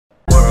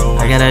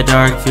I got a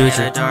dark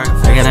future,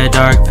 I got a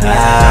dark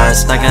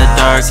past, I got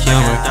dark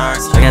humor,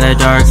 I got a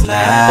dark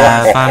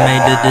laugh. I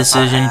made the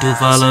decision to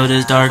follow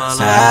this dark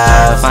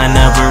path. I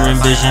never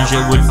envisioned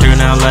shit would turn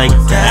out like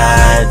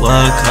that.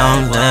 What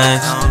comes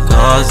next?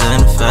 Cause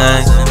and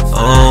effect.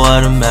 Oh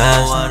what a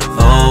mess,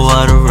 oh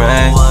what a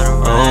wreck,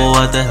 oh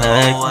what the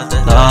heck.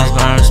 Lost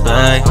my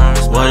respect,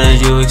 what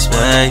did you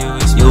expect?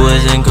 You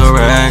was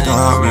incorrect.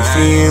 Got me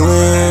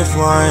feeling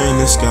flying in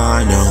the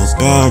sky, no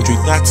boundary,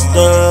 that's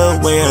the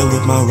way I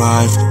live my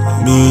life.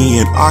 Me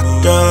and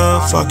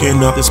Octa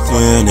fucking up this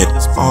planet.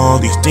 All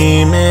these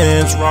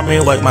demons run me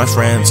like my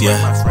friends,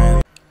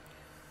 yeah.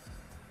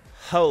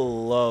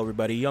 Hello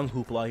everybody, Young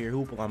Hoopla here,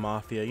 Hoopla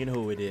Mafia, you know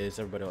who it is,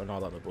 everybody and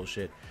all that other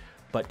bullshit.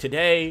 But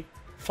today,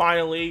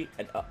 finally,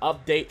 an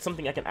update,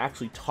 something I can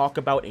actually talk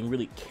about and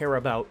really care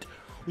about.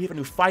 We have a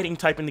new fighting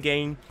type in the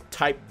game,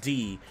 Type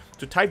D.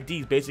 So Type D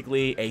is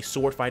basically a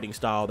sword fighting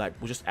style that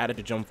was just added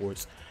to Jump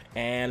Force.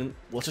 And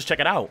let's just check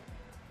it out.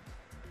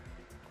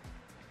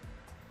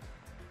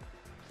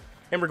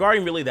 And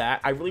regarding really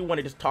that, I really want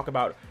to just talk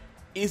about,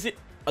 is it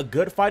a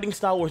good fighting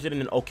style or is it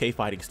an okay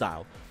fighting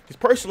style? Because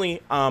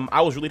personally,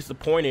 I was really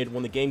disappointed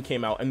when the game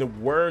came out and there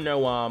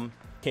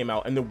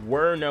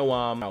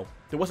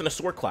wasn't a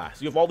sword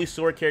class. You have all these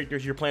sword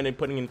characters you're planning on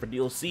putting in for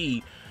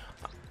DLC,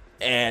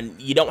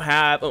 and you don't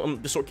have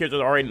the sword characters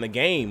that are already in the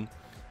game,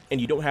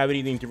 and you don't have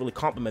anything to really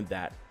complement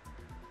that.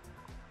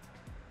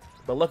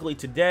 But luckily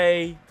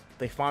today,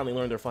 they finally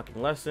learned their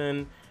fucking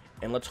lesson,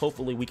 and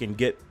hopefully we can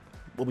get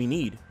what we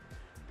need.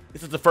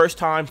 This is the first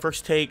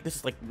take. This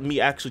is like me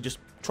actually just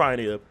trying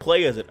to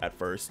play as it at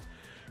first,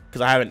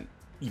 because I haven't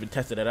even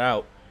tested it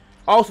out.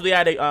 Also, they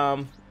added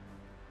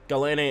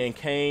GALENA and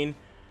KAIN.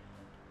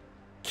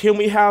 Can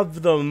we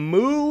have the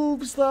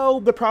moves though?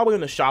 They're probably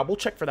in the shop. We'll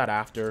check for that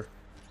after.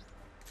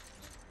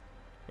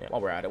 Yeah,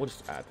 while we're at it, we'll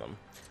just add them.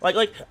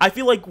 Like I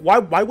feel like why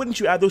wouldn't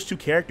you add those two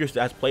characters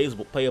as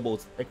playable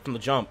like from the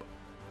jump?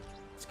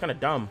 It's kind of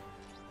dumb.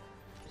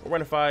 We're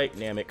gonna fight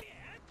Namek.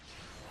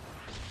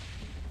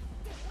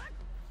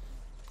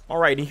 All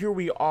right, and here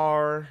we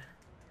are.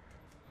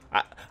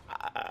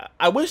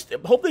 I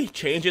hope they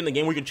change it in the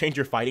game where you can change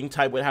your fighting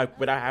type without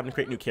having to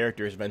create new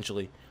characters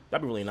eventually.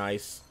 That'd be really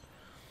nice.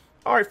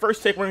 All right,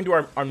 first take, we're gonna do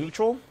our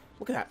neutral.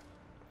 Look at that.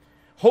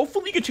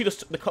 Hopefully you can change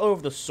the color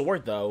of the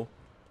sword though,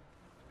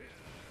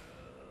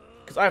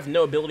 because I have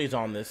no abilities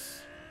on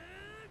this.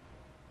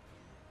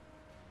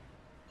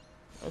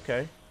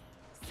 Okay.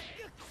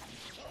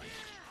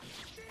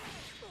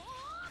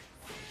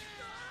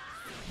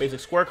 Basic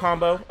square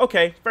combo.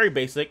 Okay, very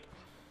basic.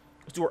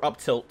 Let's do our up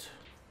tilt.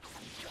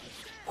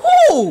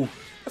 Whoo!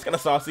 That's kind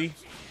of saucy.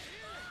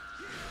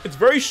 It's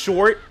very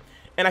short,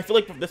 and I feel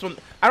like this one,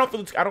 I don't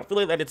feel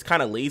like that it's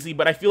kind of lazy,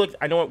 but I feel like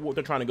I know what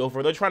they're trying to go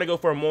for. They're trying to go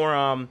for a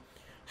more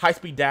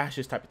high-speed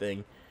dashes type of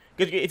thing.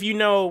 Because if you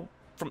know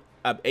from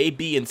A,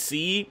 B, and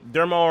C,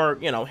 they're more,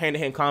 you know,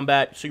 hand-to-hand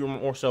combat, so you're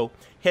more so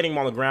hitting them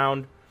on the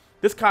ground.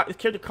 This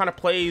character kind of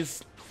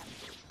plays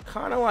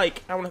kind of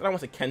like, I don't want to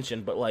say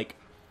Kenshin, but like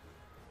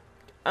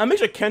a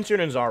mix of Kenshin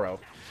and Zaro.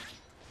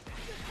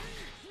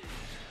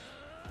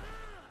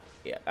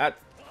 Yeah,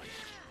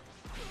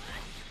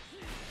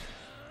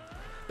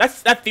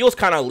 that feels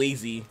kind of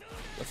lazy.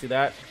 Let's see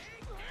that.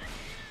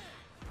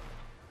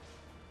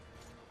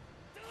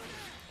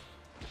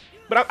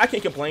 But I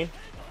can't complain.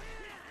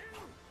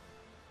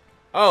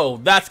 Oh,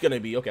 that's gonna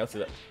be okay. Let's see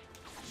that.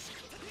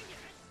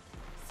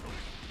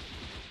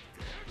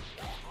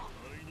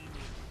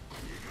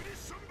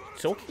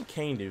 So what can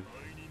KAIN do?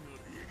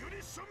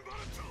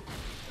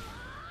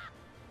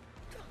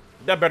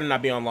 That better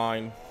not be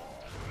online.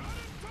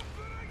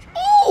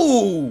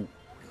 Ooh!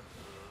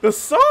 The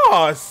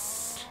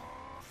sauce!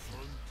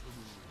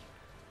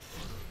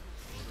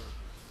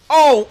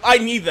 Oh, I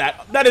need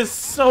that. That is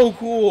so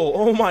cool.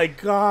 Oh my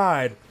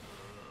god.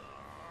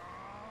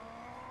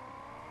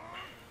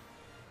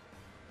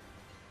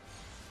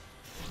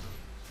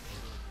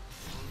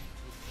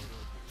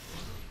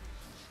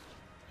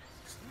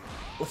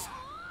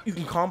 You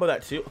can combo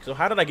that too. So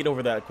how did I get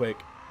over that quick?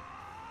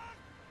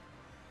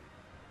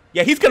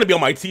 Yeah, he's gonna be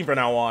on my team from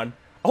now on.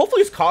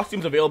 Hopefully his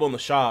costume's available in the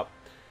shop.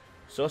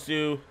 So let's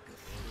do.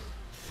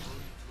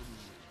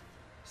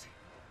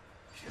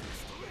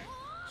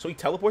 So he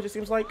teleports, it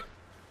seems like,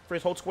 for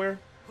his hold square.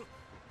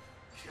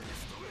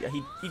 Yeah,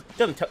 he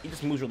doesn't. He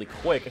just moves really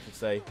quick, I should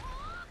say.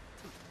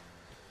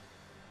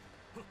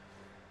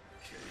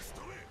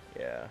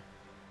 Yeah.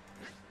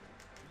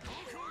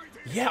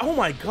 Yeah. Oh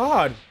my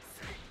god.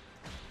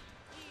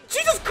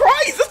 Jesus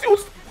Christ! This dude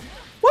was.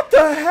 What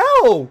the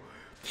hell?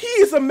 He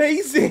is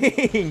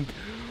amazing.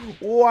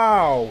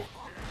 Wow.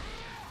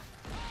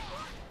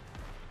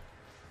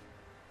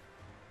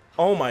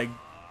 Oh my.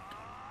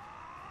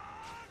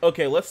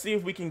 Okay, let's see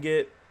if we can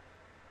get.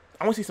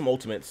 I want to see some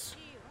ultimates.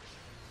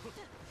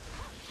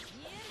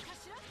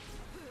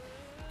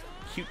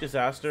 Cute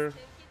disaster.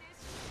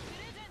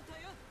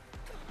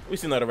 We've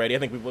seen that already. I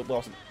think we've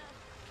lost.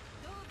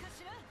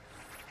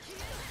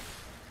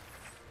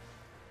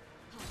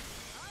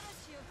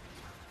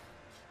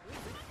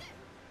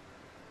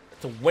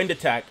 It's a wind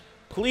attack.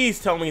 Please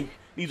tell me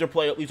these are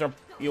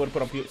you want to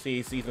put on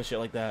CACs and shit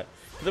like that.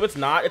 Because if it's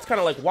not, it's kind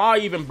of like, why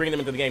even bring them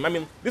into the game? I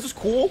mean, this is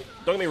cool.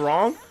 Don't get me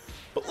wrong.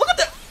 But look at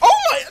that. Oh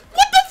my,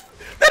 what the?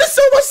 That is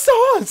so much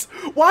sauce.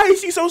 Why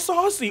is she so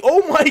saucy?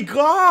 Oh my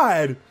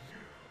god.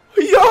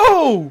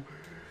 Yo.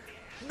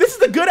 This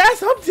is a good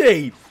ass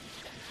update.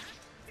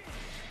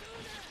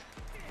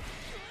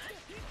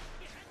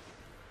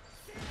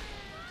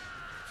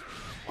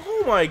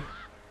 Oh my.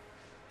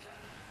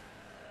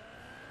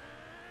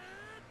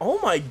 Oh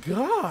my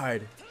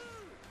god.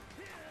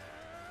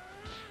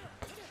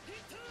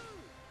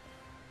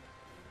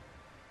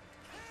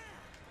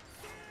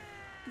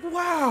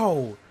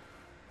 Wow.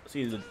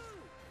 See the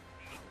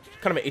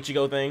kind of an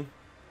Ichigo thing.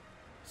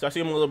 So I see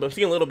him a little bit. I'm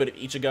seeing a little bit of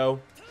Ichigo.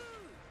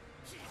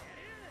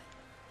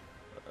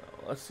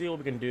 Let's see what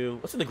we can do.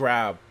 Let's do the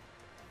grab.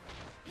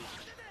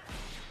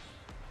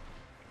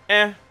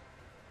 Be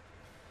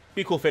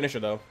a cool finisher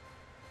though.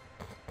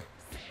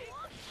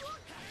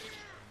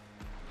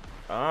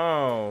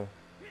 Oh.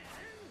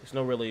 There's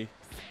no really.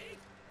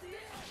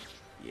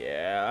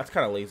 Yeah, that's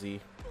kind of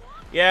lazy.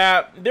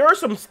 Yeah, there are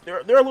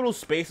a little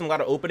space and a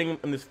lot of opening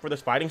in this for this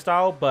fighting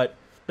style, but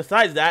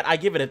besides that, I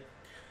give it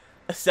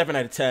a 7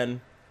 out of 10.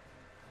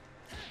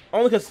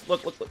 Only because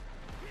look.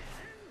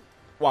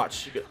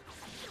 Watch.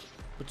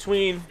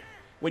 Between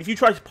if you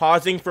try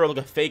pausing for like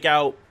a fake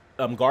out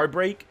guard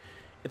break,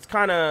 it's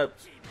kind of,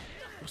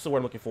 what's the word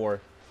I'm looking for?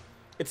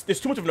 There's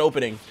too much of an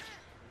opening.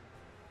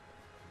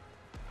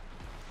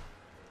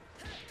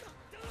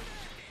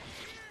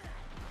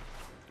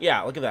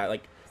 Yeah, look at that.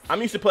 Like,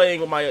 I'm used to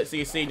playing with my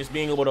CAC and just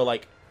being able to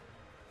like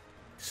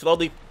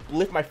slowly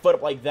lift my foot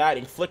up like that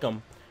and flick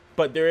them,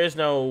 but there is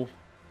no.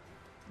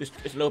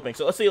 It's an opening.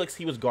 So let's say like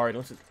he was guarding.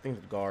 Let's see things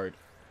with guard.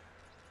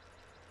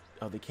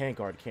 Oh, they can't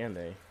guard, can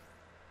they?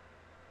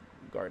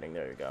 Guarding.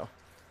 There you go.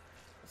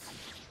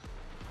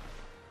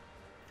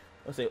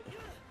 Let's see.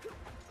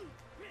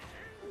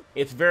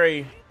 It's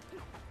very.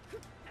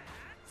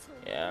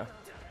 Yeah.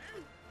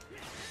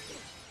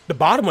 The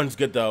bottom one's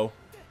good though.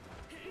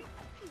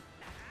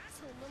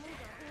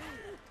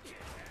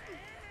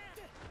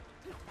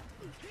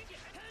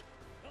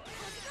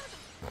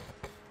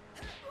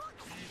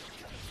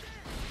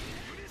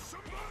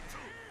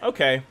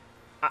 Okay.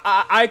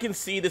 I can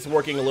see this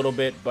working a little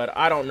bit, but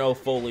I don't know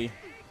fully.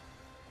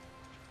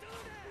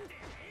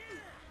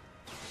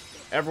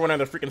 Everyone on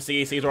the freaking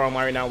CACs are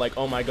online right now like,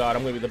 oh my god,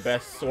 I'm gonna be the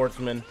best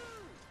swordsman.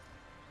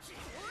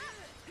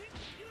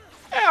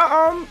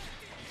 Yeah,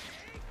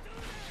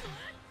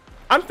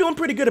 I'm feeling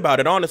pretty good about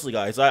it, honestly,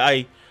 guys.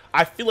 I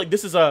feel like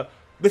this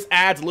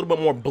adds a little bit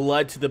more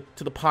blood to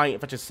the pint,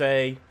 if I should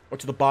say, or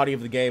to the body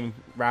of the game,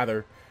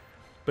 rather.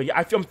 But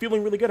yeah, I'm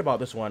feeling really good about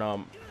this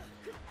one.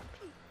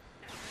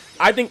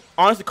 I think,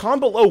 honestly,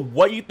 comment below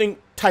what you think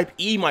Type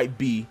E might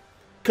be.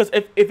 Because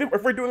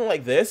if we're doing it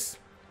like this,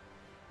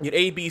 you get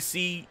A, B,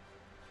 C,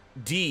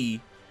 D.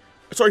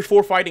 Sorry,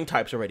 4 fighting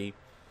types already.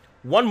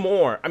 One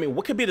more. I mean,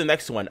 what could be the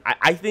next one?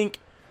 I think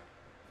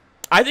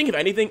if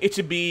anything, it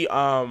should be,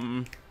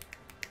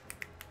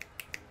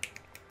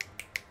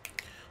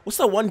 what's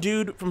that one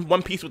dude from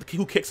One Piece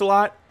who kicks a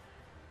lot?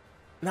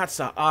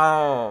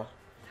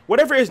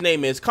 Whatever his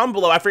name is, comment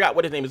below. I forgot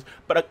what his name is,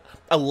 but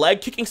a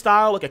leg kicking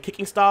style, like a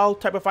kicking style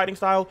type of fighting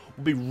style,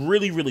 would be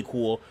really, really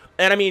cool.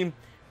 And I mean,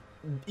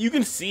 you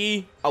can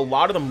see a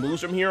lot of the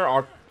moves from here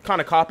are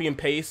kind of copy and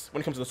paste when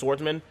it comes to the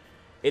swordsman.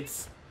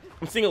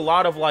 I'm seeing a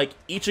lot of like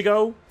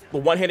Ichigo, the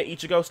one-handed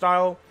Ichigo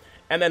style,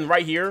 and then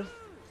right here,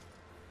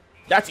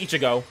 that's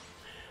Ichigo.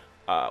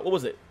 What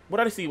was it? What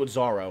did I see with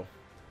Zoro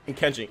and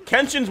Kenshin?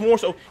 Kenshin's more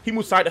so he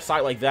moves side to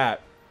side like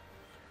that.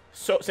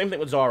 So same thing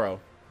with Zoro.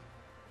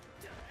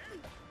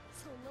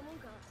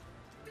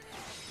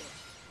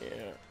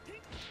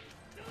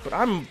 But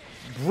I'm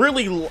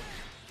really,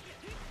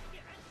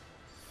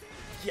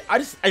 yeah,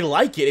 I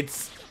like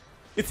it.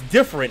 It's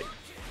different.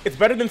 It's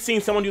better than seeing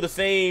someone do the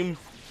same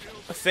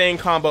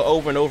combo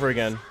over and over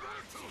again.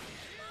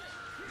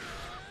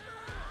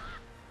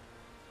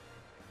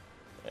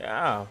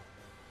 Yeah.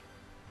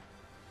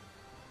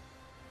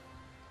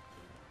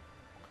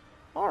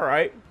 All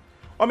right.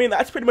 I mean,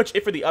 that's pretty much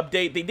it for the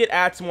update. They did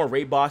add some more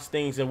raid boss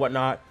things and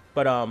whatnot,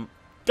 but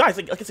guys,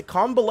 like I said,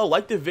 comment below,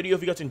 like the video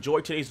if you guys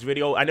enjoyed today's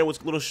video. I know it's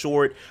a little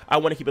short. I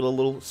want to keep it a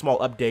little small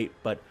update,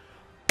 but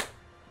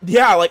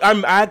yeah, like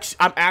I'm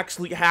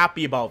actually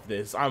happy about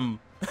this. I'm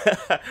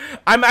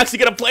actually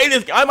gonna play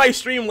this. I might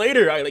stream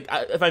later,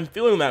 if I'm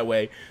feeling that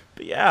way.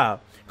 But yeah,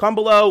 comment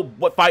below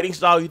what fighting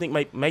style you think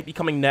might be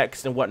coming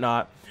next and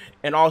whatnot.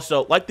 And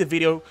also, like the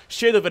video,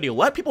 share the video,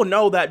 let people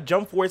know that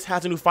Jump Force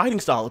has a new fighting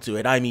style to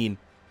it. I mean,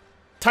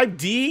 Type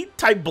D,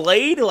 Type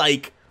Blade,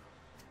 like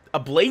a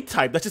Blade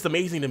type. That's just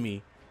amazing to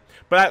me.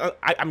 But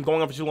I'm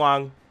going on for too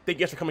long. Thank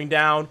you guys for coming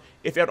down.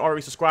 If you haven't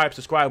already subscribed,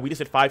 subscribe. We just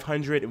hit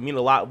 500. It would mean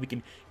a lot. We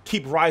can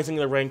keep rising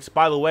in the ranks.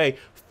 By the way,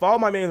 follow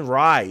my man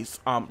Rise.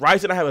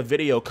 Rise and I have a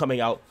video coming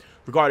out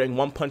regarding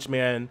One Punch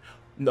Man,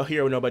 No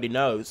Hero Nobody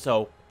Knows.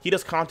 So he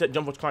does content,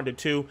 Jump Force content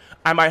too.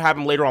 I might have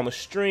him later on the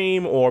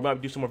stream, or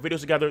might do some more videos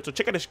together. So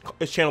check out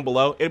his channel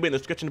below. It'll be in the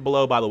description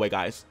below, by the way,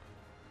 guys.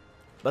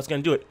 that's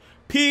gonna do it.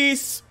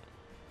 Peace.